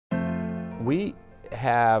We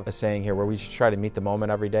have a saying here where we should try to meet the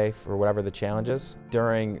moment every day for whatever the challenge is.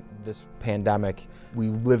 During this pandemic, we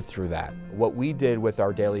lived through that. What we did with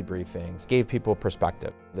our daily briefings gave people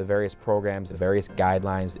perspective. The various programs, the various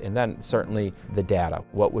guidelines, and then certainly the data.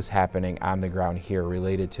 What was happening on the ground here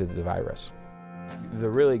related to the virus. The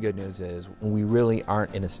really good news is we really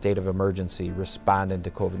aren't in a state of emergency responding to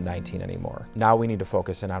COVID-19 anymore. Now we need to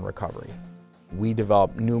focus in on recovery. We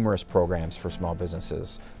developed numerous programs for small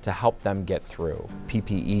businesses to help them get through.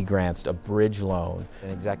 PPE grants, a bridge loan, an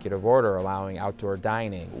executive order allowing outdoor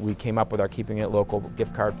dining. We came up with our Keeping It Local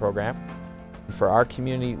gift card program. For our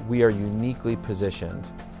community, we are uniquely positioned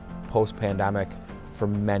post-pandemic for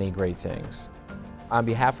many great things. On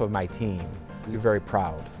behalf of my team, we're very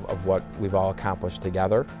proud of what we've all accomplished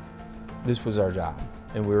together. This was our job,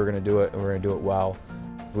 and we were going to do it, and we're going to do it well.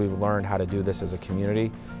 We've learned how to do this as a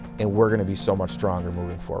community, and we're going to be so much stronger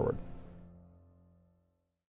moving forward.